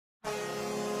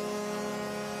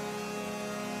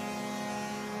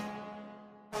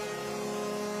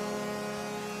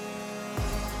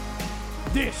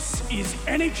This is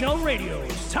NHL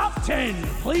Radio's Top 10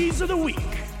 Plays of the Week.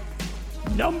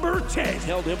 Number 10.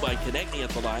 Held in by connecting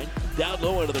at the line. Down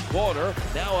low into the corner.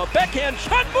 Now a backhand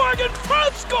shot. Morgan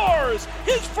Frost scores!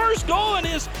 His first goal in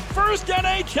his first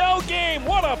NHL game.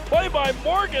 What a play by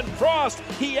Morgan Frost.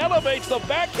 He elevates the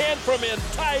backhand from in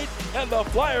tight, and the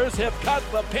Flyers have cut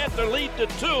the Panther lead to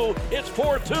 2. It's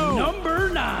 4-2. Number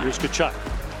 9. Here's Tkachuk.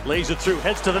 Lays it through,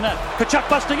 heads to the net. Tkachuk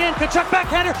busting in. Tkachuk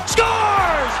backhander.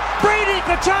 Scores! Brady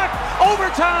Tkachuk!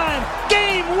 Overtime!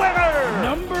 Game winner!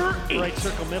 Number 8. Right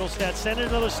circle, Middlestat sent it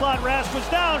into the slot. Rask was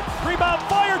down. Rebound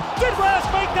fired. Did Rask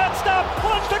make that stop?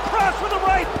 Plunged across with the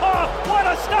right paw. What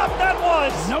a stop that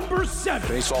was! Number 7.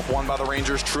 Face off won by the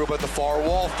Rangers. Trouba at the far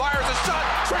wall. Fires a shot.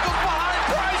 Trickles behind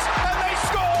Price. And they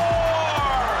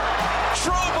score!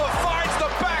 Trouba finds the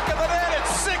back of the net.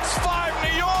 It's 6-5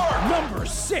 New York. Number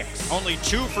 6. Only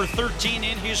 2 for 13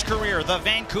 in his career. The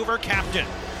Vancouver captain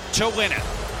to win it.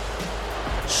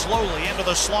 Slowly into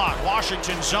the slot.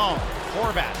 Washington zone.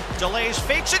 Horvat delays,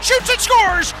 fakes it, shoots it,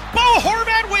 scores! Bo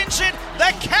Horvat wins it.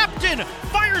 The captain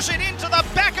fires it into the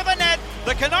back of the net.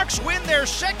 The Canucks win their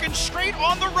second straight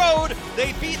on the road.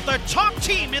 They beat the top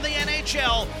team in the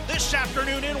NHL this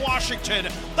afternoon in Washington.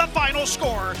 The final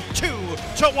score,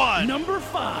 2-1. Number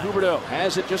 5. Huberdeau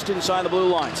has it just inside the blue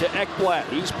line to Ekblad.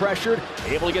 He's pressured,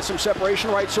 able to get some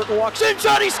separation. Right circle, walks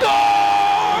inside, he scores!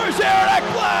 Aaron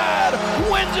Ekblad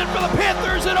wins it for the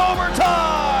Panthers in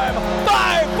overtime.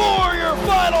 5-4 your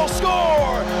final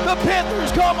score. The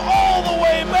Panthers come all the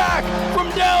way back from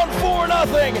down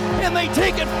 4-0, and they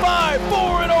take it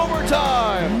 5-4 in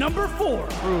overtime. Number 4.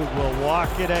 Krug will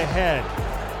walk it ahead.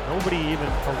 Nobody even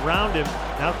around him.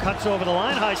 Now cuts over the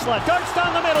line, high slot, darts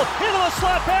down the middle, into the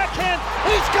slot, backhand,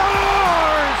 he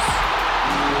scores!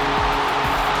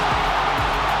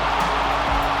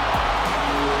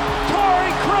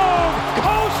 Torey Krug,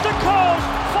 coast to coast,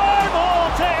 5-all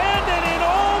to end it in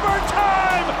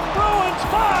overtime. Bruins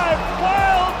 5,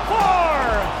 Wild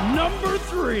 4. Number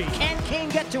 3. Can Kane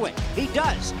get to it? He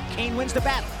does. Kane wins the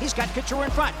battle. He's got Couture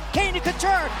in front. Kane to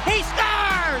Couture. He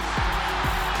scores!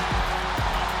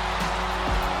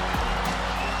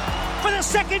 For the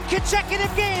second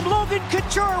consecutive game, Logan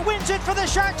Couture wins it for the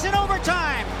Sharks in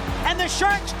overtime. And the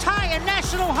Sharks tie a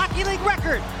National Hockey League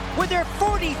record with their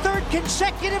 43rd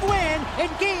consecutive win in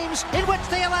games in which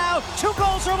they allow 2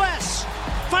 goals or less.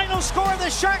 Final score, the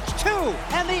Sharks 2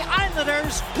 and the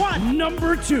Islanders 1.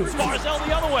 Number 2. Barzal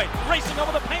the other way, racing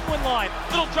over the Penguin line.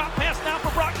 Little drop pass now for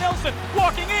Brock Nelson.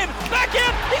 Walking in, back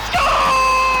in, he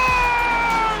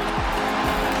scores!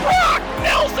 Brock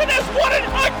Nelson has won it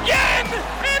again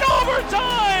in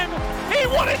overtime! He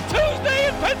won it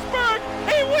Tuesday in Pittsburgh.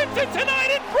 He wins it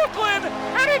tonight in Brooklyn,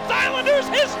 and it's Islanders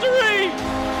history.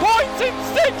 Points in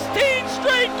 16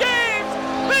 straight games.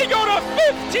 They go to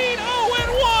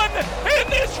 15-0-1 in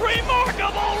this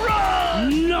remarkable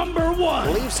run. Number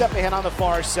 1. Leaves up ahead on the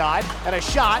far side, and a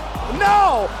shot.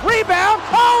 No! Rebound!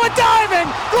 Oh, a diving!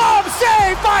 Glove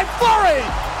save by Fleury!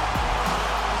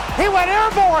 He went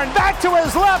airborne back to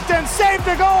his left and saved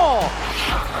the goal.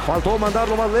 Faltó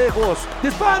mandarlo más lejos.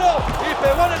 Disparo y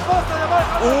pegó en el poste de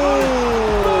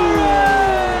Marc-André.